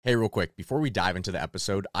Hey, real quick, before we dive into the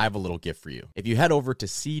episode, I have a little gift for you. If you head over to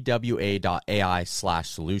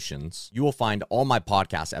cwa.ai/solutions, you will find all my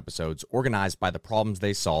podcast episodes organized by the problems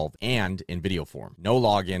they solve and in video form. No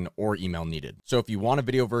login or email needed. So if you want a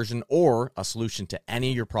video version or a solution to any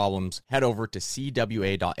of your problems, head over to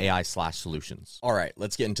cwa.ai/solutions. All right,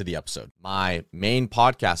 let's get into the episode. My main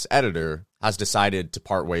podcast editor has decided to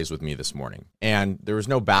part ways with me this morning. And there was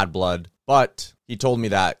no bad blood, but he told me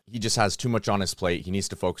that he just has too much on his plate. He needs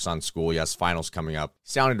to focus on school. He has finals coming up. He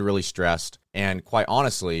sounded really stressed. And quite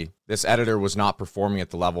honestly, this editor was not performing at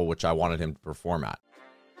the level which I wanted him to perform at.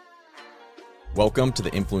 Welcome to the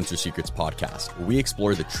Influencer Secrets Podcast, where we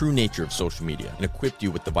explore the true nature of social media and equip you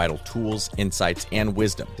with the vital tools, insights, and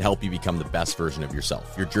wisdom to help you become the best version of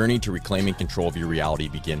yourself. Your journey to reclaiming control of your reality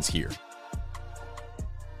begins here.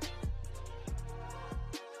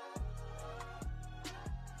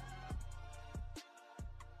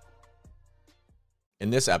 In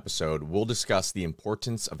this episode, we'll discuss the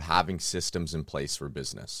importance of having systems in place for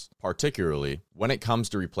business, particularly when it comes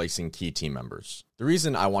to replacing key team members. The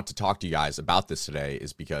reason I want to talk to you guys about this today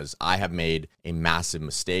is because I have made a massive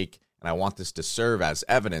mistake, and I want this to serve as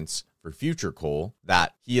evidence for future Cole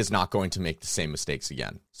that he is not going to make the same mistakes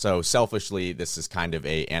again. So selfishly, this is kind of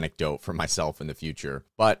an anecdote for myself in the future,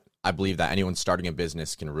 but I believe that anyone starting a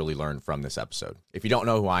business can really learn from this episode. If you don't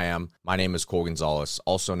know who I am, my name is Cole Gonzalez,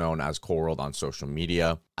 also known as Cole World on social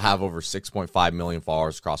media. I have over 6.5 million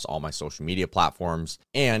followers across all my social media platforms,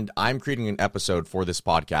 and I'm creating an episode for this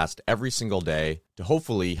podcast every single day to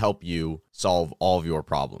hopefully help you solve all of your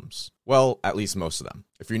problems. Well, at least most of them.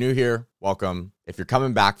 If you're new here, welcome. If you're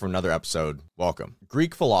coming back for another episode, welcome.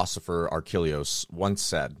 Greek philosopher Archelaus once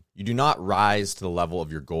said, "You do not rise to the level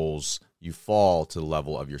of your goals, you fall to the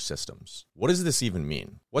level of your systems." What does this even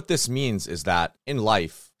mean? What this means is that in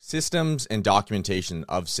life, systems and documentation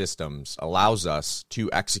of systems allows us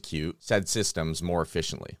to execute said systems more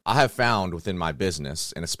efficiently. I have found within my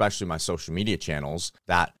business, and especially my social media channels,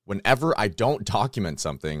 that whenever I don't document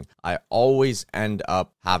something, I always end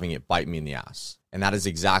up having it bite me in the ass. And that is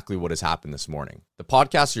exactly what has happened this morning. The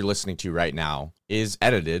podcast you're listening to right now is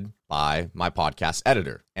edited by my podcast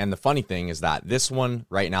editor. And the funny thing is that this one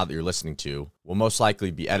right now that you're listening to will most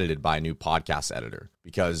likely be edited by a new podcast editor,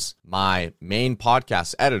 because my main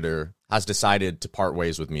podcast editor has decided to part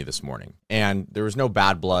ways with me this morning. And there was no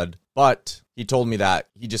bad blood, but he told me that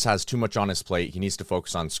he just has too much on his plate. He needs to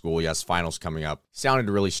focus on school. He has finals coming up. He sounded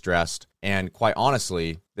really stressed. And quite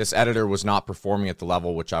honestly, this editor was not performing at the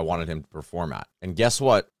level which I wanted him to perform at. And guess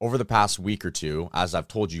what? Over the past week or two, as I've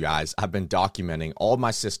told you guys, I've been documenting all of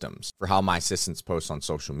my systems for how my assistants post on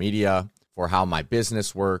social media, for how my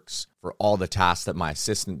business works, for all the tasks that my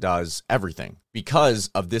assistant does, everything,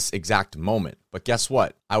 because of this exact moment. But guess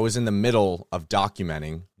what? I was in the middle of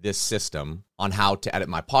documenting this system on how to edit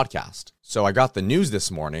my podcast. So I got the news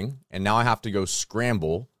this morning, and now I have to go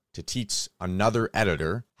scramble to teach another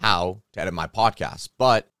editor how to edit my podcast.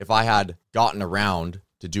 But if I had gotten around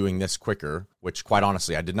to doing this quicker, which quite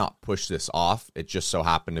honestly, I did not push this off, it just so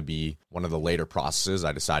happened to be one of the later processes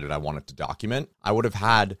I decided I wanted to document, I would have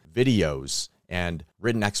had videos and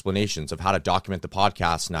written explanations of how to document the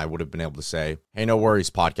podcast, and I would have been able to say, hey, no worries,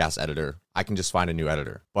 podcast editor, I can just find a new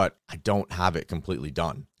editor. But I don't have it completely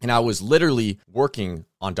done. And I was literally working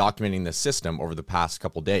on documenting this system over the past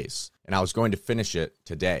couple days, and I was going to finish it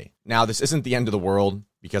today. Now, this isn't the end of the world,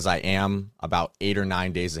 because I am about 8 or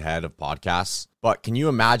 9 days ahead of podcasts. But can you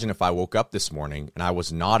imagine if I woke up this morning and I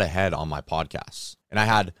was not ahead on my podcasts and I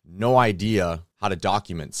had no idea how to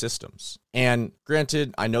document systems? And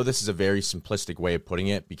granted, I know this is a very simplistic way of putting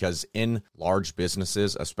it, because in large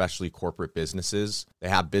businesses, especially corporate businesses, they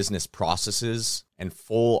have business processes and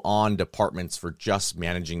full-on departments for just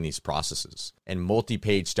managing these processes, and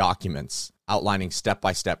multi-page documents outlining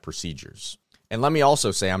step-by-step procedures. And let me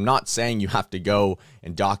also say, I'm not saying you have to go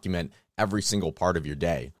and document every single part of your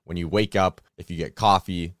day. When you wake up, if you get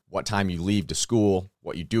coffee, what time you leave to school,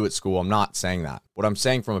 what you do at school. I'm not saying that. What I'm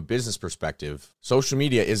saying from a business perspective, social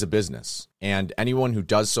media is a business. And anyone who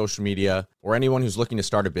does social media, or anyone who's looking to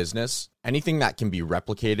start a business, anything that can be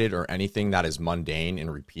replicated or anything that is mundane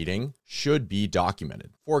and repeating should be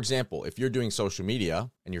documented. For example, if you're doing social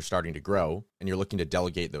media and you're starting to grow and you're looking to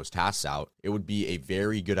delegate those tasks out, it would be a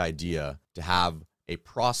very good idea to have a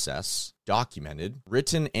process documented,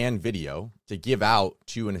 written and video, to give out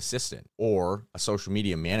to an assistant or a social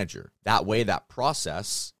media manager. That way, that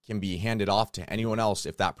process can be handed off to anyone else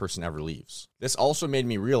if that person ever leaves. This also made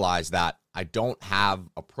me realize that I don't have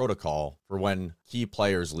a protocol for when key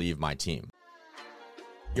players leave my team.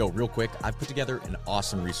 Yo, real quick, I've put together an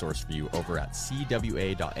awesome resource for you over at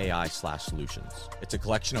cwa.ai/solutions. It's a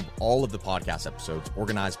collection of all of the podcast episodes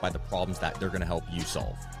organized by the problems that they're going to help you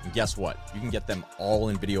solve. And guess what? You can get them all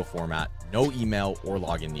in video format, no email or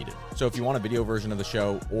login needed. So if you want a video version of the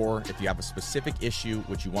show, or if you have a specific issue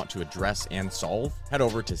which you want to address and solve, head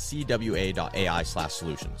over to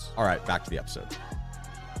cwa.ai/solutions. All right, back to the episode.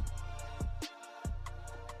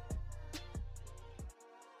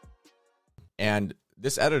 And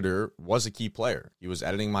this editor was a key player. He was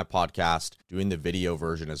editing my podcast, doing the video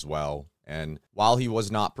version as well. And while he was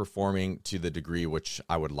not performing to the degree which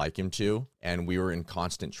I would like him to, and we were in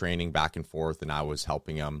constant training back and forth, and I was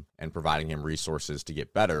helping him and providing him resources to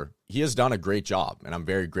get better, he has done a great job, and I'm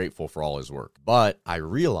very grateful for all his work. But I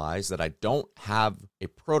realized that I don't have a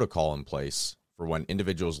protocol in place for when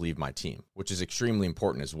individuals leave my team, which is extremely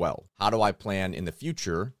important as well. How do I plan in the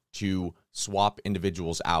future to swap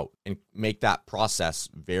individuals out and make that process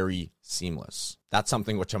very seamless? That's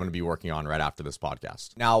something which I'm going to be working on right after this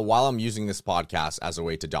podcast. Now, while I'm using this podcast as a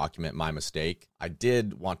way to document my mistake, I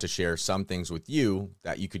did want to share some things with you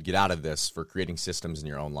that you could get out of this for creating systems in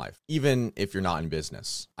your own life, even if you're not in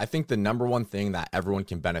business. I think the number one thing that everyone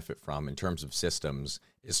can benefit from in terms of systems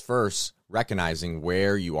is first recognizing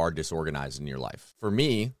where you are disorganized in your life. For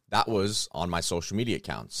me, that was on my social media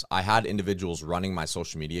accounts. I had individuals running my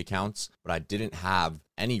social media accounts, but I didn't have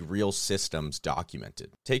any real systems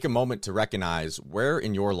documented. Take a moment to recognize where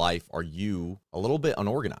in your life are you a little bit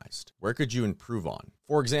unorganized? Where could you improve on?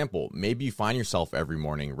 For example, maybe you find yourself every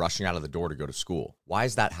morning rushing out of the door to go to school. Why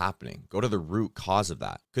is that happening? Go to the root cause of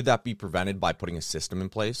that. Could that be prevented by putting a system in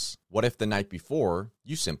place? What if the night before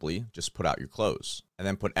you simply just put out your clothes and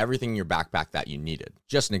then put everything in your backpack that you needed?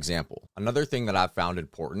 Just an example. Another thing that I've found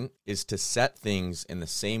important is to set things in the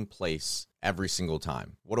same place every single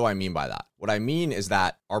time. What do I mean by that? What I mean is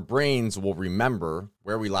that our brains will remember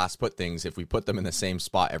where we last put things if we put them in the same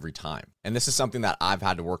spot every time. And this is something that I've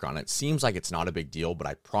had to work on. It seems like it's not a big deal, but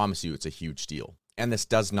I promise you it's a huge deal. And this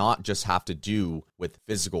does not just have to do with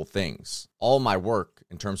physical things. All my work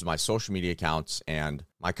in terms of my social media accounts and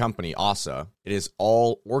my company, ASA, it is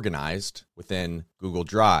all organized within Google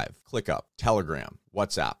Drive, ClickUp, Telegram,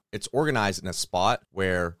 WhatsApp. It's organized in a spot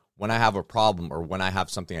where when I have a problem or when I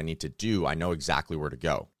have something I need to do, I know exactly where to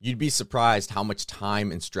go. You'd be surprised how much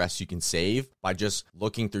time and stress you can save by just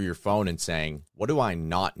looking through your phone and saying, what do I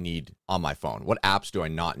not need on my phone? What apps do I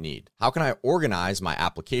not need? How can I organize my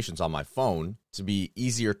applications on my phone to be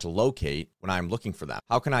easier to locate when I'm looking for them?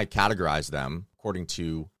 How can I categorize them according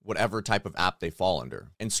to whatever type of app they fall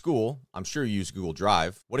under? In school, I'm sure you use Google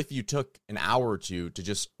Drive. What if you took an hour or two to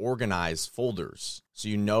just organize folders so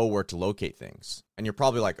you know where to locate things? And you're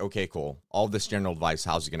probably like, okay, cool. All this general advice,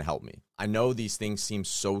 how's it going to help me? I know these things seem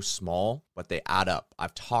so small, but they add up.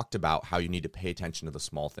 I've talked about how you need to pay attention to the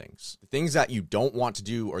small things. The things that you don't want to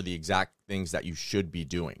do are the exact things that you should be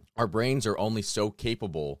doing. Our brains are only so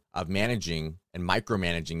capable of managing and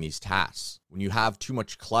micromanaging these tasks. When you have too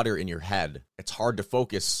much clutter in your head, it's hard to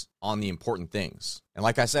focus on the important things. And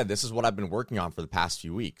like I said, this is what I've been working on for the past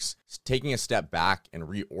few weeks. It's taking a step back and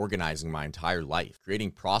reorganizing my entire life,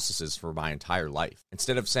 creating processes for my entire life.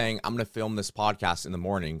 Instead of saying, I'm going to film this podcast in the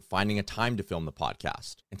morning, finding a time to film the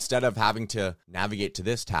podcast. Instead of having to navigate to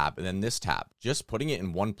this tab and then this tab, just putting it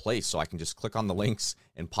in one place so I can just click on the links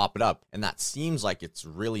and pop it up. And that seems like it's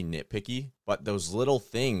really nitpicky, but those little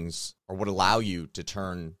things are what allow you to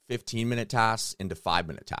turn 15-minute tasks into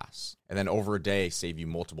 5-minute tasks. And then over a day, save you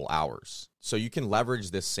multiple hours. So you can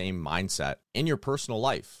leverage this same mindset in your personal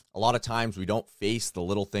life. A lot of times we don't face the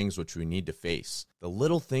little things which we need to face. The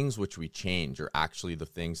little things which we change are actually the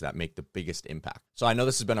things that make the biggest impact. So I know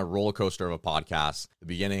this has been a roller coaster of a podcast. The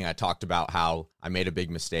beginning, I talked about how I made a big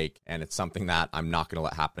mistake and it's something that I'm not going to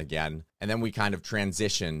let happen again. And then we kind of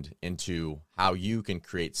transitioned into how you can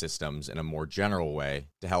create systems in a more general way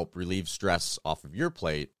to help relieve stress off of your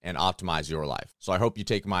plate and optimize your life. So I hope you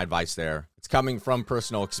take my advice there. It's coming from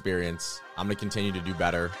personal experience. I'm going to continue to do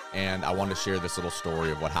better. And I want to share this little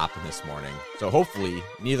story of what happened this morning. So hopefully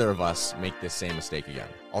neither of us make this same mistake again.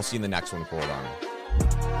 I'll see you in the next one, Coral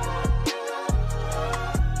Army.